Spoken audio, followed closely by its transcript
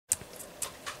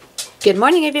Good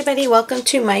morning, everybody. Welcome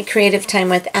to My Creative Time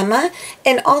with Emma,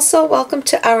 and also welcome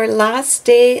to our last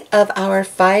day of our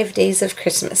 5 days of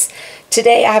Christmas.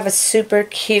 Today I have a super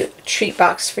cute treat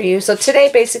box for you. So today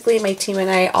basically my team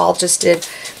and I all just did,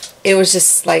 it was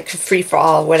just like free for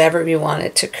all, whatever we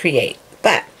wanted to create.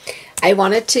 But I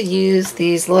wanted to use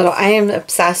these little, I am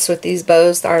obsessed with these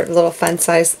bows, our little fun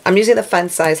size. I'm using the fun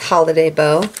size holiday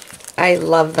bow. I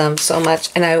love them so much,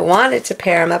 and I wanted to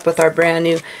pair them up with our brand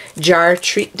new jar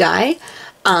treat die.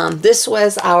 This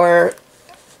was our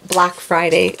Black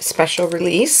Friday special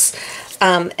release.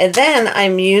 And then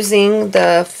I'm using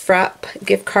the Frapp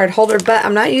gift card holder, but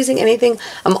I'm not using anything.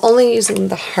 I'm only using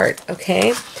the heart,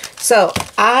 okay? So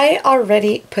I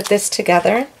already put this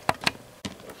together.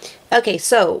 Okay,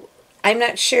 so I'm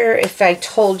not sure if I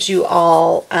told you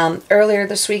all earlier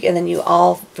this week, and then you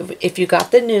all, if you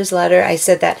got the newsletter, I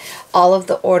said that all of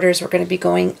the orders were going to be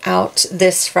going out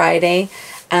this Friday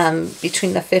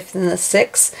between the 5th and the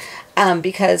 6th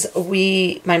because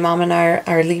my mom and I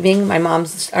are leaving. My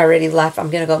mom's already left. I'm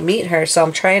going to go meet her, so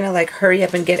I'm trying to like hurry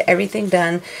up and get everything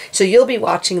done. So you'll be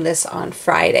watching this on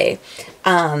Friday.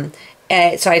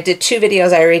 So I did 2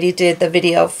 videos. I already did the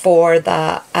video for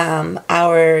the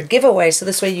our giveaway, so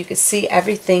this way you could see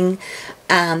everything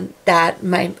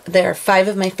there are 5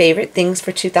 of my favorite things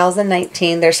for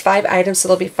 2019. There's 5 items, so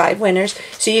there'll be 5 winners.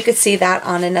 So you could see that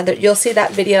on another, you'll see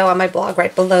that video on my blog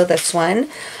right below this one.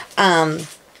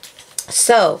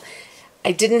 So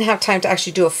I didn't have time to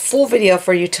actually do a full video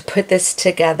for you to put this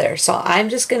together. So I'm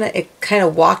just gonna kind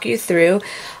of walk you through.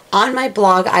 On my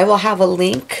blog, I will have a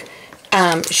link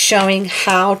showing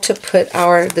how to put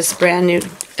this brand new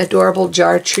adorable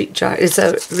treat jar. It's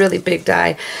a really big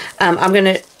die. I'm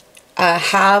gonna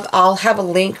I'll have a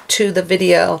link to the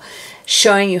video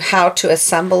showing you how to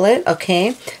assemble it.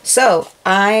 Okay, so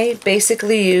I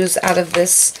basically use out of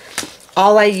this,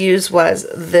 all I used was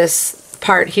this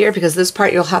part here, because this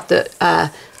part you'll have to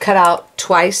cut out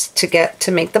twice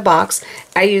to make the box.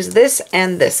 I use this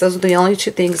and this. Those are the only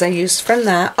 2 things I used from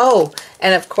that. Oh,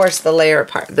 and of course the layer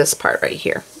part, this part right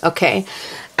here. Okay,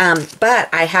 but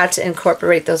I had to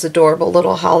incorporate those adorable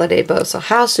little holiday bows. So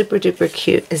how super duper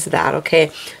cute is that?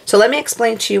 Okay, so let me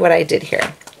explain to you what I did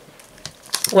here.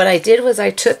 What I did was I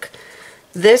took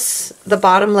the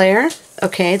bottom layer,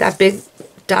 okay, that big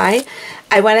die.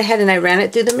 I went ahead and I ran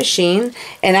it through the machine,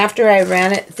 and after I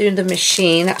ran it through the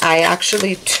machine, I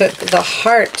actually took the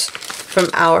heart from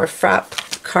our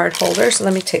Frapp card holder. So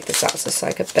let me take this out so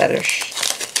I could better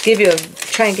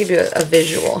try and give you a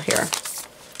visual here.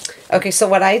 Okay, so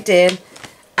what I did,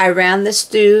 I ran this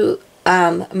through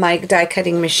my die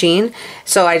cutting machine.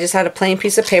 So I just had a plain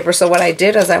piece of paper. So what I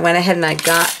did is I went ahead and I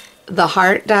got the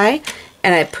heart die,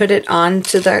 and I put it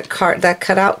onto that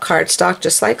cutout cardstock,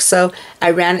 just like so. I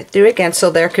ran it through again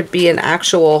so there could be an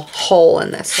actual hole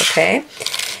in this, okay?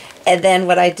 And then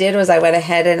what I did was I went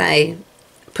ahead and I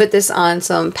put this on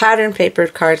some pattern paper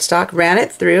cardstock, ran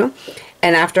it through,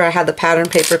 and after I had the pattern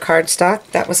paper cardstock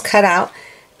that was cut out,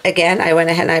 again, I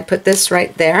went ahead and I put this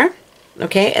right there,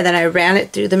 okay? And then I ran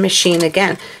it through the machine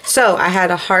again. So I had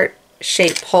a heart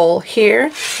shape hole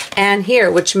here and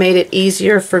here, which made it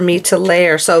easier for me to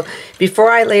layer. So before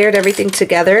I layered everything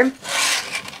together,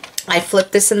 I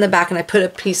flipped this in the back and I put a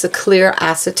piece of clear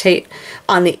acetate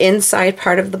on the inside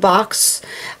part of the box.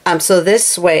 So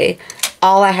this way,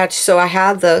 I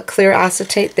had the clear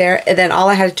acetate there, and then all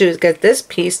I had to do is get this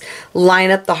piece,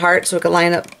 line up the heart so it could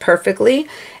line up perfectly.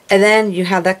 And then you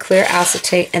have that clear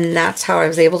acetate, and that's how I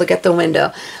was able to get the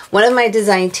window. One of my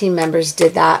design team members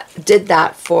did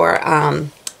that for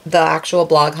the actual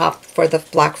blog hop for the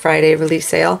Black Friday release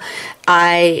sale.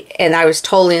 I was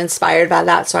totally inspired by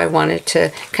that, so I wanted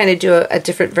to kind of do a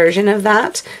different version of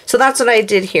that. So that's what I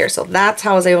did here. So that's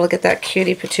how I was able to get that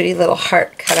cutie patootie little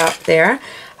heart cut out there.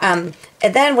 And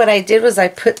then what I did was I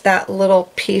put that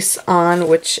little piece on,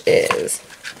 which is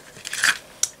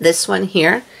this one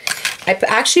here. I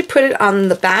actually put it on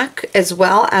the back as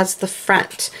well as the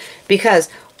front, because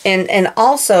and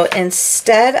also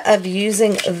instead of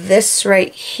using this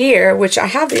right here, which I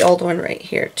have the old one right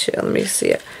here too, let me see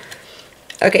it.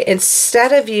 Okay,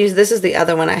 instead of this is the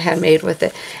other one I had made with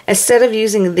it. Instead of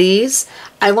using these,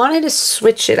 I wanted to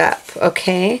switch it up,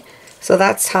 okay? So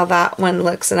that's how that one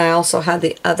looks, and I also had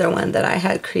the other one that I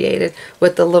had created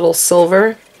with the little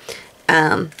silver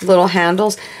little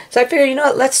handles. So I figured, you know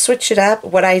what, let's switch it up.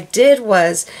 What I did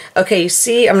was, okay, you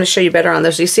see, I'm going to show you better on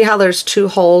this. You see how there's 2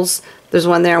 holes? There's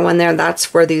one there and one there, and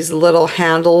that's where these little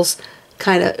handles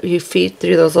kind of, you feed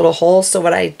through those little holes. So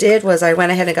what I did was I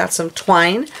went ahead and got some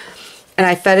twine, and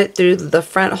I fed it through the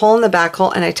front hole and the back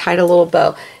hole, and I tied a little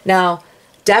bow. Now,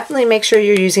 Definitely make sure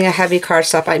you're using a heavy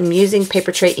cardstock. I'm using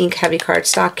Paper Tray Ink heavy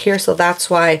cardstock here, so that's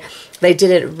why they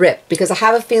did it rip. Because I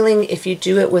have a feeling if you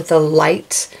do it with a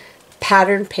light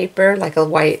pattern paper, like a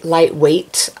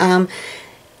lightweight,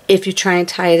 if you try and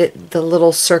tie it, the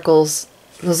little circles,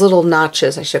 those little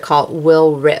notches, I should call it,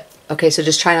 will rip. Okay, so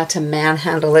just try not to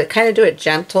manhandle it. Kind of do it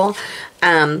gentle.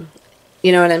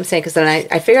 You know what I'm saying? Because then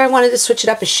I figured I wanted to switch it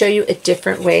up and show you a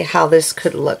different way how this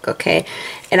could look, okay?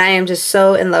 And I am just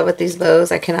so in love with these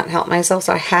bows. I cannot help myself,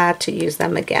 so I had to use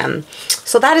them again.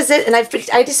 So that is it. And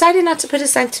I decided not to put a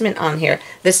sentiment on here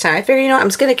this time. I figured, you know, I'm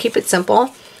just going to keep it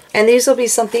simple. And these will be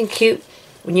something cute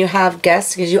when you have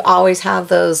guests, because you always have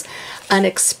those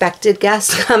unexpected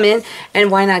guests come in. And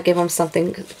why not give them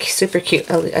something super cute,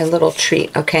 a little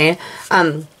treat, okay?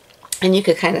 And you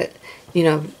could kind of, you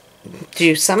know,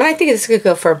 do some, and I think this could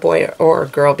go for a boy or a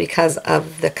girl because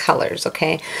of the colors,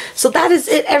 okay? So that is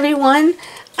it, everyone.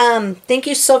 Thank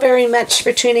you so very much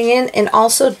for tuning in, and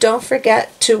also don't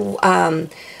forget to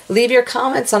leave your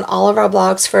comments on all of our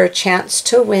blogs for a chance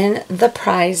to win the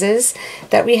prizes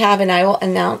that we have, and I will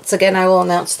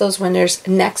announce those winners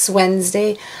next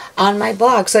Wednesday on my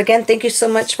blog. So again, thank you so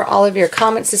much for all of your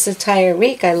comments this entire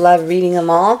week. I love reading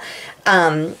them all.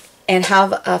 And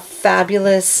have a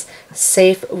fabulous,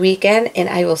 safe weekend. And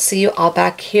I will see you all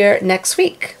back here next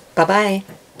week. Bye-bye.